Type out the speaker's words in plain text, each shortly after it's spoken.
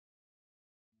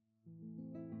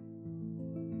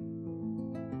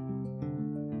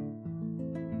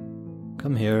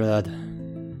Come here, lad.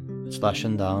 It's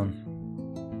flashing down.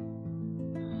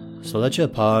 So let your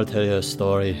pa tell you a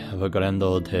story of a grand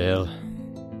old tale.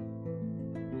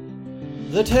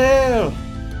 The tale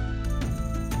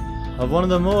of one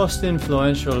of the most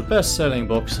influential, best-selling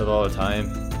books of all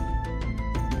time.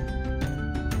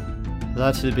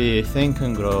 That'll be Think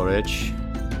and Grow Rich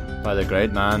by the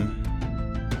great man,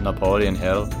 Napoleon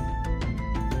Hill.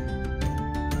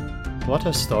 What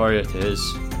a story it is.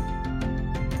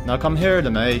 Now come here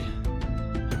to me.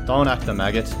 Don't act a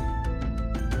maggot.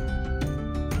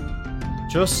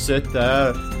 Just sit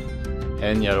there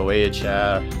in your wee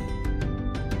chair.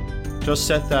 Just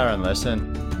sit there and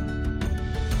listen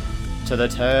to the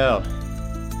tale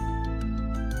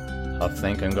of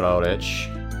Think and Grow Rich.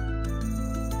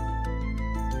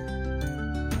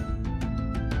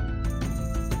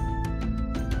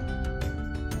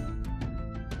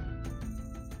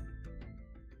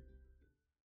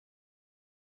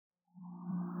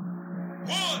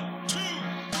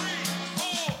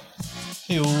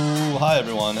 Hi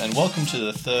everyone, and welcome to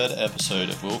the third episode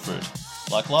of Wilfred.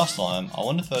 Like last time, I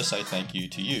want to first say thank you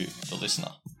to you, the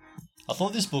listener. I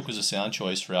thought this book was a sound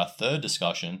choice for our third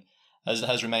discussion, as it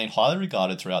has remained highly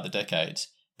regarded throughout the decades,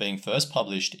 being first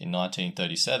published in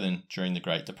 1937 during the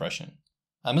Great Depression.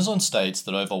 Amazon states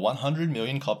that over 100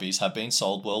 million copies have been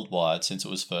sold worldwide since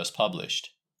it was first published.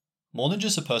 More than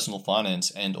just a personal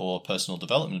finance and/or personal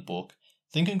development book,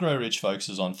 Think and Grow Rich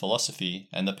focuses on philosophy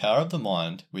and the power of the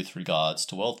mind with regards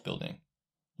to wealth building.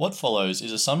 What follows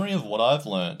is a summary of what I've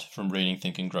learnt from reading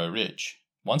Think and Grow Rich.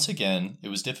 Once again, it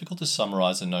was difficult to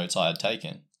summarise the notes I had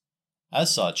taken.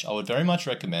 As such, I would very much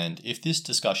recommend, if this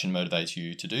discussion motivates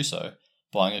you to do so,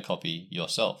 buying a copy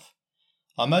yourself.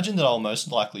 I imagine that I will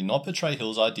most likely not portray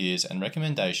Hill's ideas and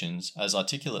recommendations as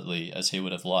articulately as he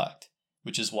would have liked,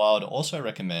 which is why I would also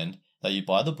recommend that you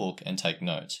buy the book and take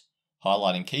notes,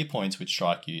 highlighting key points which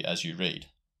strike you as you read.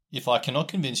 If I cannot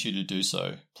convince you to do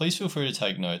so, please feel free to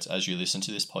take notes as you listen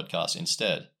to this podcast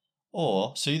instead,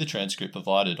 or see the transcript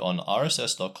provided on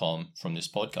rss.com from this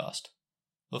podcast.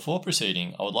 Before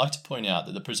proceeding, I would like to point out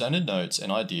that the presented notes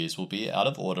and ideas will be out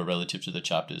of order relative to the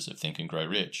chapters of Think and Grow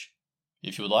Rich.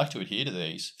 If you would like to adhere to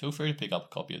these, feel free to pick up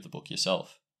a copy of the book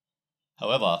yourself.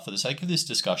 However, for the sake of this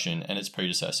discussion and its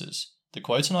predecessors, the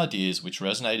quotes and ideas which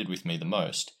resonated with me the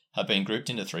most have been grouped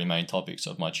into three main topics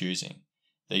of my choosing,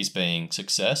 these being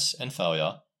success and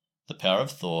failure, the power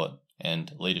of thought,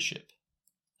 and leadership.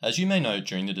 As you may note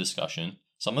during the discussion,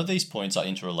 some of these points are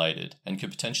interrelated and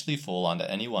could potentially fall under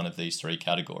any one of these three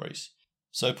categories.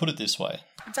 So put it this way.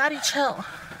 Daddy, chill.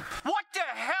 What the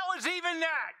hell is even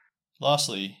that?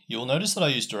 Lastly, you will notice that I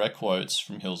use direct quotes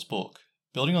from Hill's book,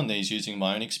 building on these using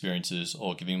my own experiences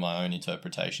or giving my own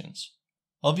interpretations.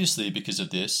 Obviously, because of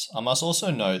this, I must also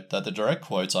note that the direct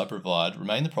quotes I provide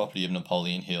remain the property of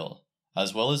Napoleon Hill,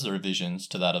 as well as the revisions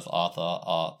to that of Arthur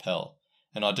R. Pell,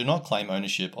 and I do not claim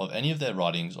ownership of any of their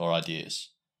writings or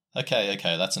ideas. Okay,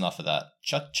 that's enough of that.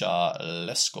 Cha-cha,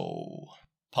 let's go.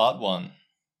 Part 1.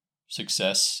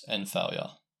 Success and Failure.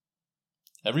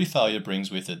 Every failure brings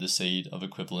with it the seed of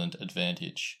equivalent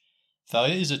advantage.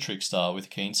 Failure is a trickster with a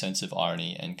keen sense of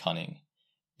irony and cunning.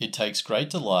 It takes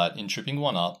great delight in tripping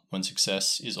one up when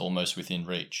success is almost within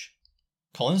reach.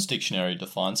 Collins' dictionary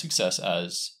defines success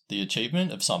as the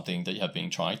achievement of something that you have been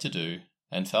trying to do,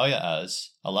 and failure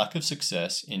as a lack of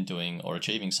success in doing or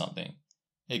achieving something.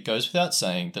 It goes without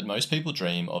saying that most people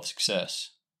dream of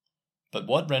success. But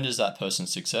what renders that person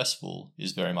successful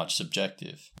is very much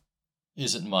subjective.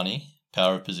 Is it money,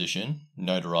 power of position,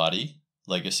 notoriety,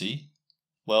 legacy?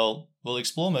 Well, we'll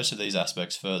explore most of these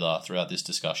aspects further throughout this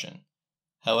discussion.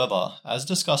 However, as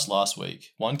discussed last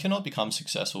week, one cannot become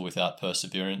successful without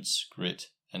perseverance, grit,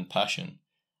 and passion,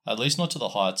 at least not to the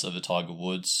heights of a Tiger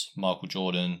Woods, Michael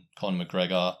Jordan, Conor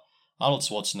McGregor, Arnold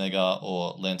Schwarzenegger,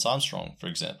 or Lance Armstrong, for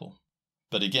example.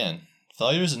 But again,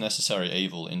 failure is a necessary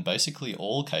evil in basically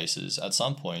all cases at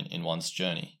some point in one's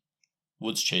journey.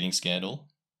 Woods' cheating scandal,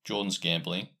 Jordan's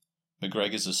gambling,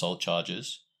 McGregor's assault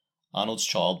charges, Arnold's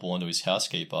child born to his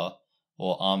housekeeper,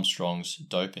 or Armstrong's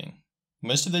doping.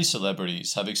 Most of these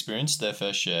celebrities have experienced their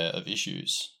fair share of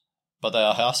issues, but they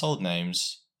are household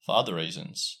names for other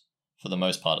reasons, for the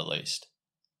most part at least.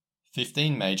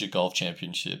 15 major golf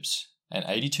championships and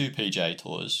 82 PGA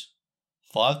Tours,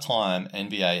 5-time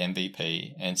NBA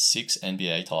MVP and 6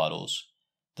 NBA titles,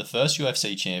 the first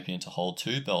UFC champion to hold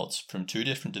 2 belts from 2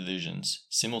 different divisions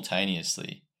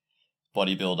simultaneously,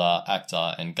 bodybuilder,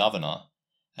 actor and governor,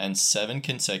 and 7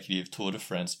 consecutive Tour de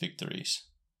France victories.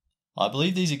 I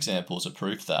believe these examples are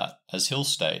proof that, as Hill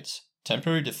states,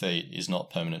 temporary defeat is not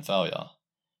permanent failure.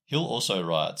 Hill also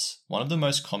writes, one of the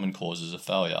most common causes of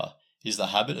failure is the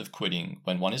habit of quitting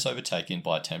when one is overtaken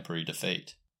by temporary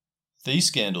defeat. These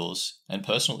scandals and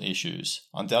personal issues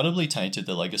undoubtedly tainted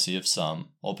the legacy of some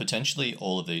or potentially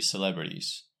all of these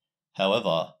celebrities.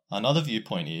 However, another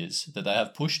viewpoint is that they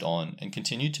have pushed on and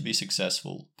continued to be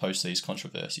successful post these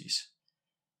controversies.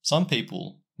 Some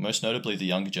people, most notably the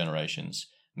younger generations,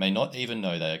 may not even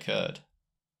know they occurred.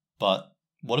 But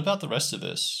what about the rest of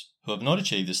us who have not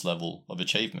achieved this level of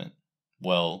achievement?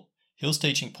 Well, Hill's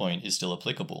teaching point is still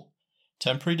applicable.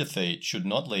 Temporary defeat should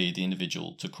not lead the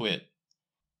individual to quit.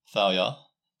 Failure,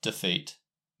 defeat,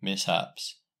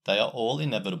 mishaps, they are all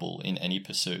inevitable in any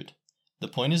pursuit. The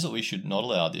point is that we should not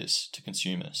allow this to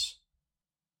consume us.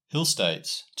 Hill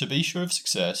states, to be sure of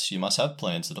success, you must have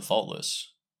plans that are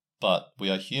faultless. But we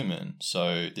are human,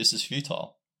 so this is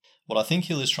futile. What I think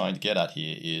Hill is trying to get at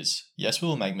here is, yes, we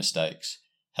will make mistakes.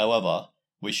 However,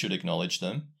 we should acknowledge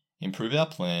them, improve our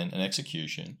plan and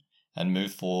execution, and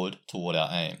move forward toward our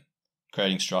aim,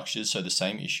 creating structures so the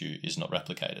same issue is not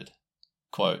replicated.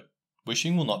 Quote,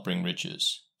 wishing will not bring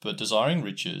riches, but desiring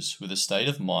riches with a state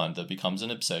of mind that becomes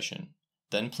an obsession,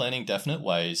 then planning definite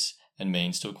ways and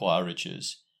means to acquire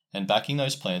riches, and backing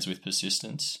those plans with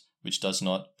persistence, which does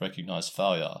not recognize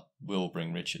failure, will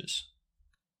bring riches.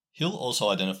 Hill also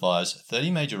identifies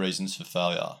 30 major reasons for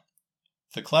failure.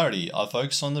 For clarity, I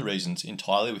focus on the reasons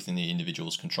entirely within the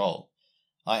individual's control.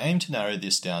 I aim to narrow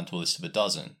this down to a list of a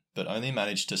dozen, but only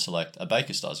managed to select a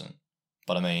baker's dozen.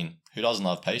 But I mean, who doesn't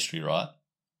love pastry, right?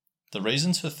 The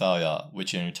reasons for failure,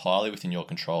 which are entirely within your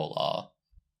control, are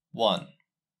 1.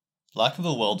 Lack of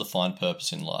a well-defined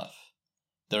purpose in life.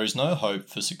 There is no hope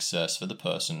for success for the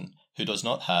person who does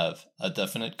not have a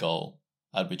definite goal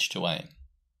at which to aim.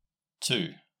 2.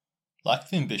 Lack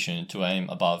of ambition to aim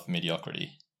above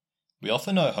mediocrity. We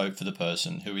offer no hope for the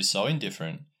person who is so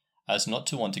indifferent as not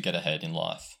to want to get ahead in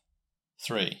life.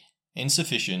 3.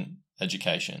 Insufficient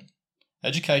education.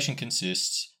 Education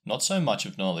consists not so much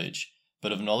of knowledge,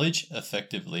 but of knowledge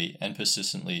effectively and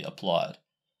persistently applied.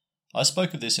 I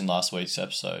spoke of this in last week's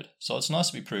episode, so it's nice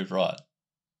to be proved right.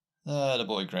 The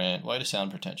boy Grant, way to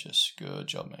sound pretentious. Good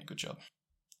job, mate, good job.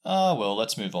 Well,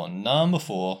 let's move on. Number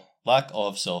 4, lack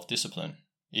of self-discipline.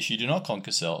 If you do not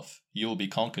conquer self, you will be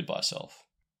conquered by self.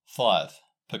 5,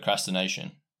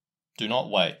 procrastination. Do not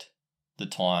wait. The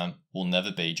time will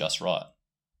never be just right.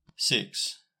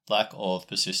 6, lack of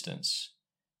persistence.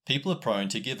 People are prone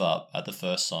to give up at the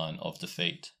first sign of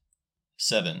defeat.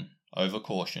 7,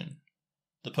 overcaution.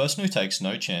 The person who takes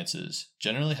no chances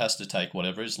generally has to take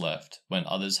whatever is left when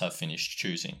others have finished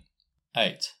choosing.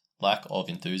 8, lack of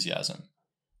enthusiasm.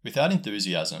 Without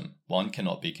enthusiasm, one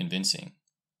cannot be convincing.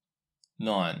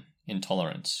 9,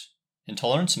 intolerance.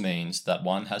 Intolerance means that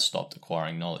one has stopped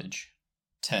acquiring knowledge.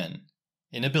 10,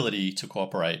 inability to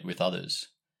cooperate with others.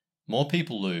 More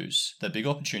people lose their big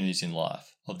opportunities in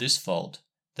life of this fault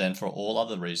than for all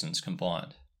other reasons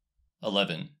combined.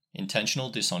 11, intentional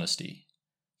dishonesty.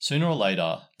 Sooner or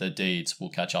later, their deeds will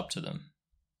catch up to them.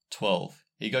 12,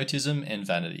 egotism and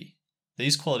vanity.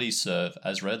 These qualities serve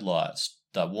as red lights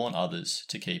that warn others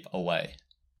to keep away.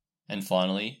 And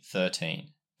finally, 13,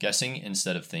 guessing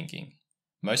instead of thinking.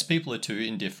 Most people are too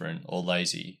indifferent or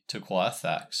lazy to acquire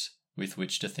facts with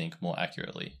which to think more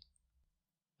accurately.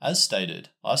 As stated,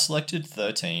 I selected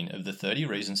 13 of the 30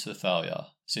 reasons for failure,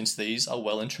 since these are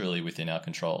well and truly within our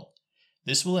control.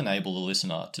 This will enable the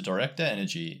listener to direct their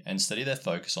energy and steady their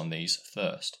focus on these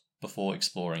first, before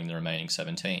exploring the remaining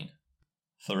 17.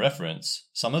 For reference,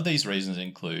 some of these reasons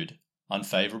include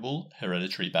unfavorable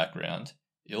hereditary background,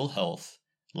 ill health,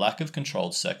 lack of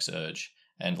controlled sex urge,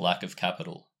 and lack of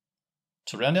capital.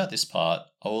 To round out this part,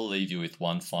 I will leave you with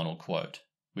one final quote,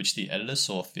 which the editor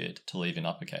saw fit to leave in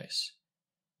uppercase.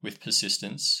 With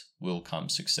persistence will come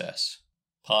success.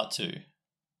 Part 2.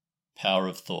 Power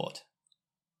of thought.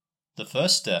 The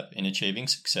first step in achieving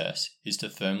success is to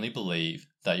firmly believe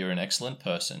that you're an excellent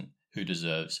person who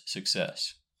deserves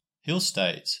success. Hill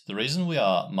states, the reason we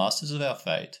are masters of our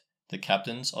fate, the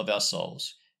captains of our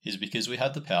souls, is because we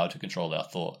have the power to control our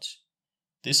thoughts.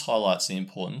 This highlights the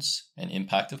importance and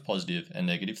impact of positive and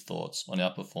negative thoughts on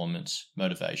our performance,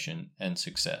 motivation, and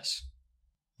success.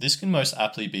 This can most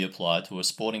aptly be applied to a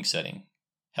sporting setting.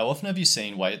 How often have you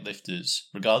seen weightlifters,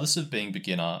 regardless of being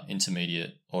beginner,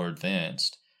 intermediate, or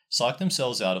advanced, psych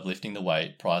themselves out of lifting the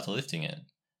weight prior to lifting it,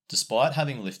 despite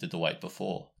having lifted the weight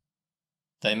before?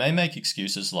 They may make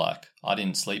excuses like, I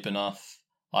didn't sleep enough,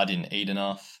 I didn't eat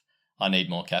enough, I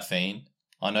need more caffeine,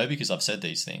 I know because I've said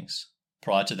these things,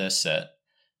 prior to their set,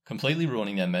 completely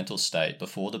ruining their mental state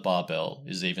before the barbell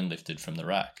is even lifted from the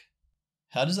rack.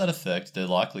 How does that affect their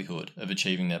likelihood of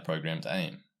achieving their programmed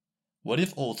aim? What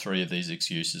if all 3 of these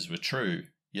excuses were true,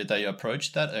 yet they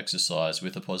approach that exercise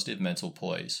with a positive mental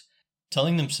poise,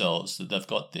 telling themselves that they've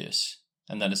got this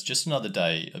and that it's just another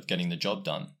day of getting the job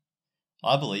done.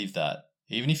 I believe that,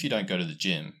 even if you don't go to the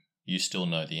gym, you still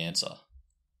know the answer.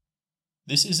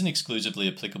 This isn't exclusively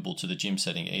applicable to the gym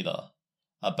setting either.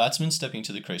 A batsman stepping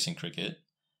to the crease in cricket,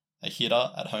 a hitter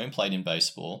at home plate in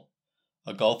baseball,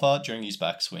 a golfer during his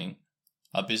backswing,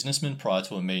 a businessman prior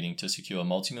to a meeting to secure a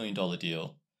multi-million-dollar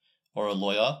deal, or a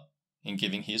lawyer in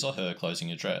giving his or her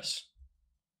closing address.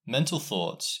 Mental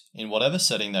thoughts, in whatever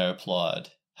setting they are applied,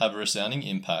 have a resounding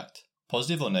impact,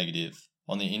 positive or negative,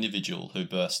 on the individual who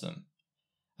bursts them.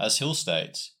 As Hill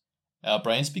states, our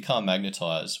brains become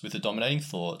magnetized with the dominating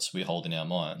thoughts we hold in our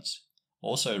minds.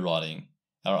 Also writing,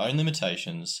 our own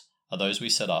limitations are those we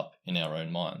set up in our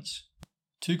own minds.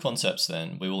 Two concepts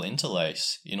then we will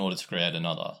interlace in order to create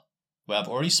another. We have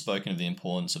already spoken of the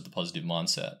importance of the positive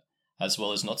mindset, as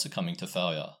well as not succumbing to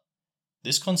failure.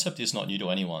 This concept is not new to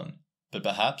anyone, but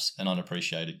perhaps an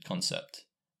unappreciated concept,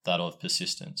 that of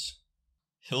persistence.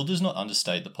 Hill does not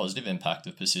understate the positive impact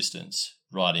of persistence,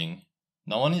 writing,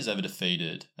 "No one is ever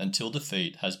defeated until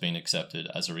defeat has been accepted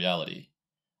as a reality.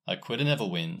 A quitter never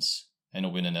wins, and a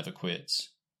winner never quits."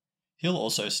 Hill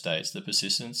also states that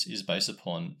persistence is based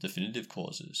upon definitive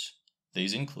causes.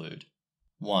 These include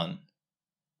 1.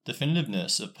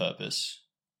 Definitiveness of purpose.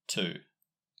 2.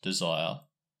 Desire.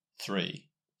 3.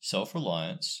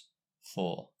 Self-reliance.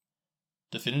 4.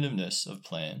 Definitiveness of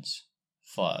plans.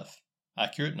 5.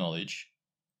 Accurate knowledge.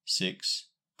 6.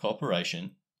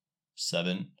 Cooperation.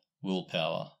 7.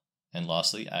 Willpower. And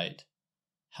lastly, 8.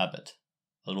 Habit.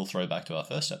 A little throwback to our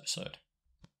first episode.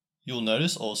 You'll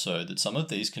notice also that some of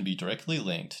these can be directly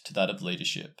linked to that of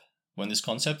leadership when this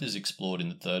concept is explored in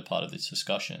the third part of this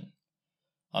discussion.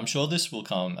 I'm sure this will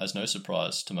come as no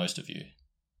surprise to most of you.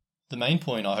 The main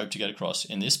point I hope to get across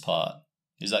in this part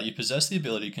is that you possess the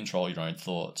ability to control your own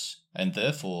thoughts and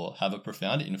therefore have a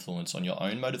profound influence on your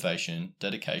own motivation,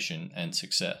 dedication, and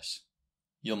success.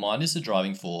 Your mind is the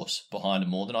driving force behind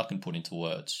more than I can put into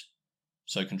words,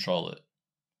 so control it.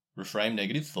 Reframe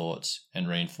negative thoughts and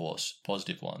reinforce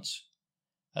positive ones.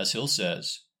 As Hill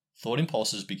says, thought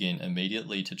impulses begin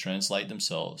immediately to translate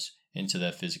themselves into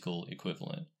their physical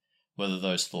equivalent, whether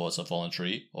those thoughts are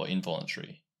voluntary or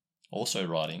involuntary. Also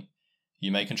writing,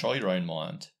 you may control your own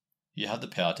mind. You have the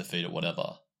power to feed it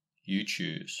whatever. You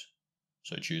choose.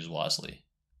 So choose wisely.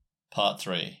 Part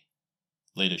 3.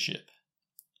 Leadership.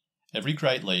 Every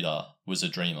great leader was a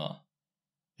dreamer.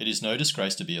 It is no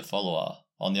disgrace to be a follower.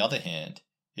 On the other hand,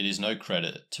 it is no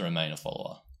credit to remain a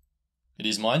follower. It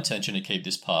is my intention to keep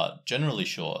this part generally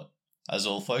short, as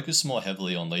I'll focus more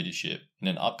heavily on leadership in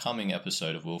an upcoming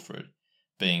episode of Wilfred,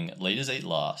 being Leaders Eat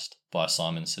Last by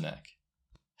Simon Sinek.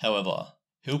 However,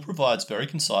 Hill provides very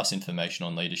concise information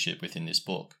on leadership within this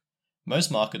book,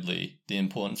 most markedly the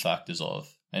important factors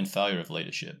of and failure of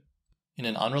leadership. In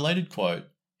an unrelated quote,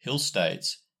 Hill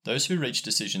states, "Those who reach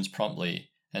decisions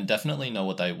promptly and definitely know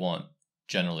what they want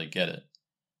generally get it."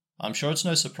 I'm sure it's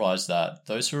no surprise that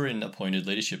those who are in appointed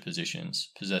leadership positions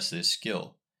possess this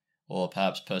skill, or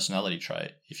perhaps personality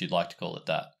trait, if you'd like to call it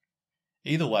that.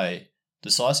 Either way,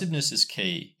 decisiveness is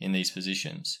key in these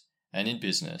positions and in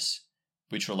business,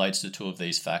 which relates to two of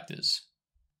these factors.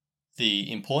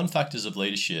 The important factors of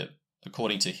leadership,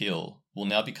 according to Hill, will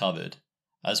now be covered,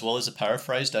 as well as the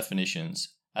paraphrased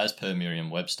definitions as per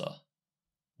Merriam-Webster.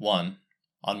 1.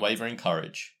 Unwavering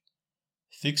courage.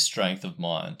 Fixed strength of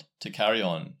mind to carry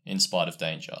on in spite of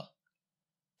danger.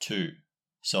 2.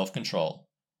 Self-control.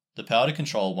 The power to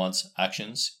control one's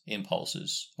actions,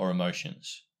 impulses, or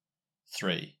emotions.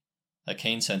 3. A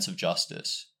keen sense of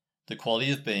justice. The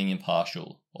quality of being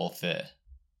impartial or fair.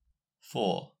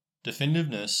 4.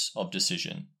 Definitiveness of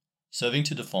decision. Serving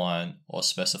to define or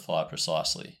specify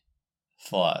precisely.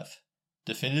 5.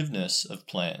 Definitiveness of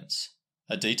plans.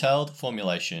 A detailed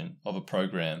formulation of a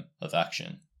program of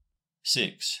action.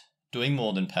 6. Doing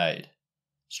more than paid.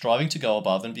 Striving to go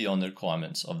above and beyond the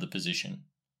requirements of the position.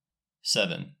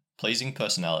 7. Pleasing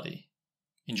personality.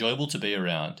 Enjoyable to be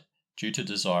around due to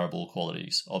desirable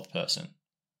qualities of person.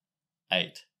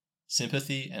 8.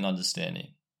 Sympathy and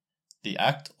understanding. The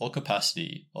act or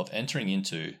capacity of entering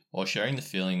into or sharing the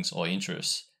feelings or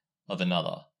interests of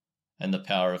another, and the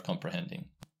power of comprehending.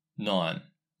 9.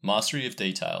 Mastery of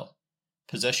detail.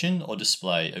 Possession or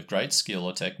display of great skill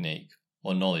or technique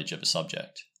or knowledge of a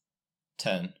subject.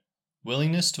 10.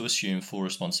 Willingness to assume full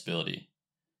responsibility,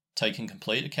 taking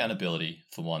complete accountability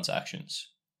for one's actions.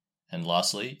 And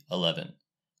lastly, 11.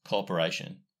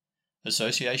 Cooperation,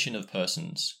 association of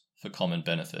persons for common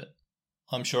benefit.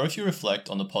 I'm sure if you reflect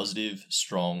on the positive,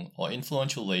 strong, or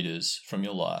influential leaders from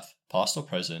your life, past or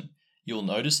present, you will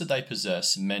notice that they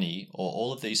possess many or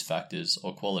all of these factors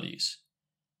or qualities.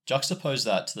 Juxtapose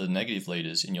that to the negative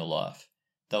leaders in your life.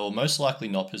 They will most likely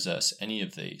not possess any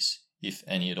of these, if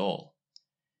any at all.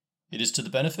 It is to the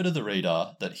benefit of the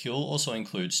reader that Hill also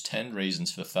includes 10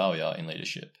 reasons for failure in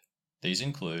leadership. These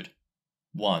include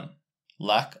 1.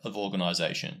 Lack of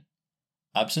organisation.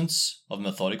 Absence of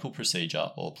methodical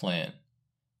procedure or plan.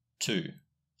 2.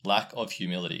 Lack of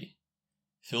humility.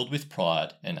 Filled with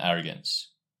pride and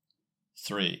arrogance.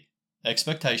 3.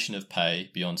 Expectation of pay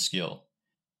beyond skill.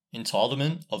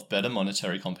 Entitlement of better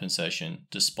monetary compensation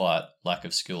despite lack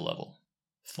of skill level.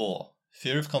 4.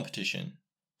 Fear of competition.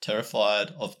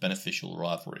 Terrified of beneficial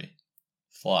rivalry.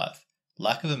 5.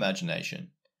 Lack of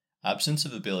imagination. Absence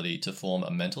of ability to form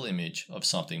a mental image of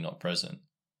something not present.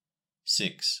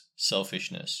 6.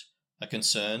 Selfishness. A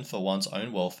concern for one's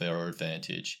own welfare or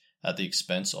advantage at the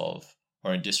expense of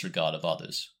or in disregard of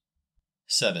others.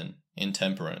 7.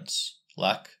 Intemperance.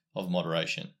 Lack of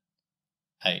moderation.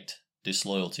 8.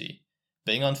 Disloyalty.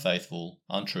 Being unfaithful,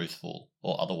 untruthful,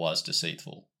 or otherwise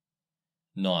deceitful.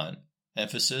 9.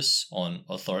 Emphasis on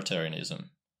authoritarianism.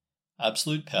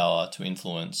 Absolute power to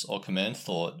influence or command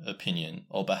thought, opinion,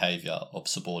 or behavior of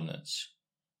subordinates.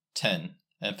 10.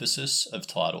 Emphasis of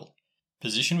title.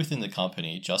 Position within the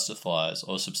company justifies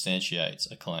or substantiates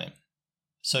a claim.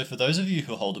 So for those of you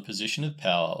who hold a position of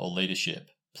power or leadership,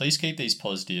 please keep these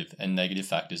positive and negative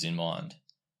factors in mind.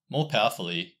 More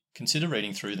powerfully, consider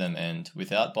reading through them and,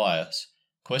 without bias,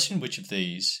 question which of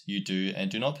these you do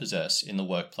and do not possess in the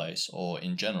workplace or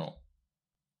in general.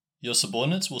 Your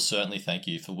subordinates will certainly thank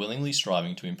you for willingly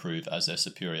striving to improve as their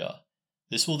superior.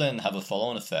 This will then have a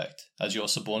follow-on effect, as your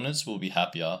subordinates will be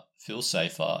happier, feel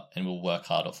safer, and will work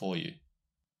harder for you.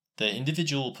 Their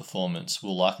individual performance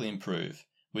will likely improve,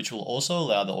 which will also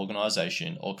allow the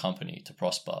organisation or company to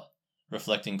prosper,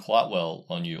 reflecting quite well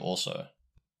on you also.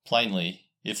 Plainly,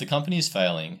 if the company is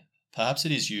failing, perhaps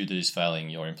it is you that is failing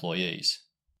your employees.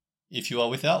 If you are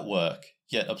without work,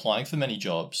 yet applying for many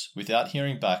jobs without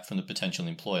hearing back from the potential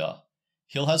employer,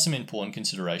 Hill has some important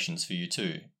considerations for you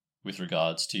too, with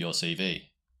regards to your CV.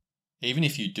 Even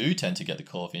if you do tend to get the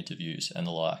call of interviews and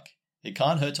the like, it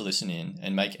can't hurt to listen in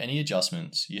and make any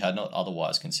adjustments you had not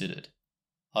otherwise considered.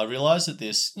 I realise that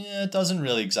this doesn't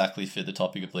really exactly fit the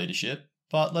topic of leadership,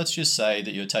 but let's just say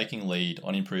that you're taking lead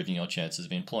on improving your chances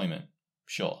of employment.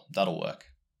 Sure, that'll work.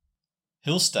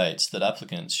 Hill states that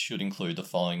applicants should include the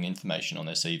following information on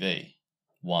their CV.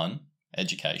 1.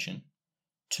 Education.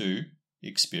 2.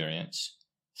 Experience.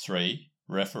 3.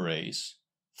 Referees.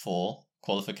 4.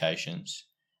 Qualifications.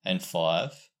 And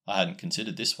 5. I hadn't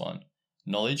considered this one.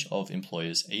 Knowledge of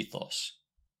employer's ethos.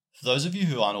 For those of you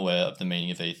who aren't aware of the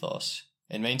meaning of ethos,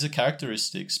 it means a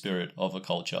characteristic spirit of a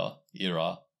culture,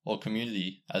 era, or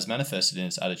community as manifested in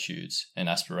its attitudes and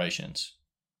aspirations.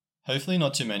 Hopefully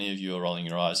not too many of you are rolling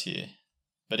your eyes here,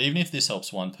 but even if this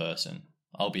helps one person,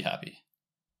 I'll be happy.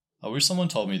 I wish someone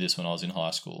told me this when I was in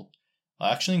high school.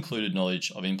 I actually included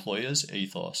knowledge of employer's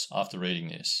ethos after reading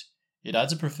this. It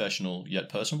adds a professional yet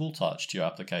personable touch to your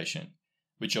application,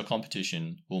 which your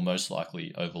competition will most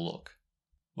likely overlook.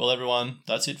 Well everyone,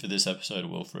 that's it for this episode of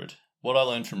Wilfred. What I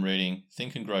learned from reading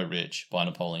Think and Grow Rich by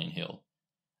Napoleon Hill,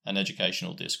 an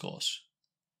educational discourse.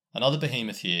 Another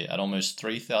behemoth here at almost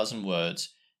 3,000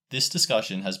 words. This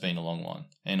discussion has been a long one,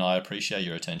 and I appreciate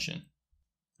your attention.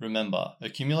 Remember,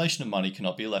 accumulation of money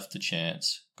cannot be left to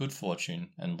chance, good fortune,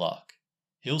 and luck.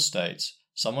 Hill states,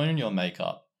 somewhere in your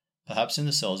makeup, perhaps in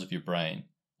the cells of your brain,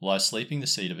 lies sleeping the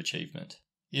seed of achievement.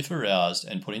 If aroused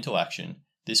and put into action,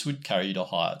 this would carry you to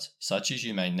heights such as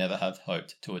you may never have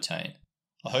hoped to attain.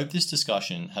 I hope this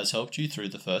discussion has helped you through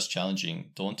the first challenging,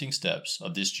 daunting steps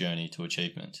of this journey to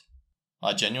achievement.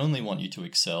 I genuinely want you to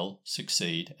excel,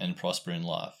 succeed, and prosper in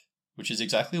life, which is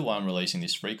exactly why I'm releasing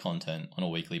this free content on a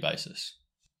weekly basis.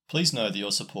 Please know that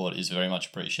your support is very much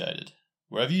appreciated.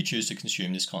 Wherever you choose to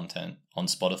consume this content, on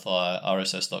Spotify,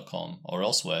 RSS.com, or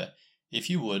elsewhere, if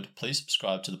you would, please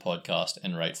subscribe to the podcast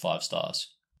and rate 5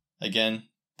 stars. Again,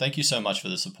 thank you so much for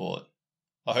the support.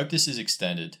 I hope this is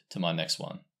extended to my next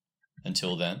one.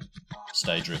 Until then,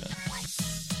 stay driven.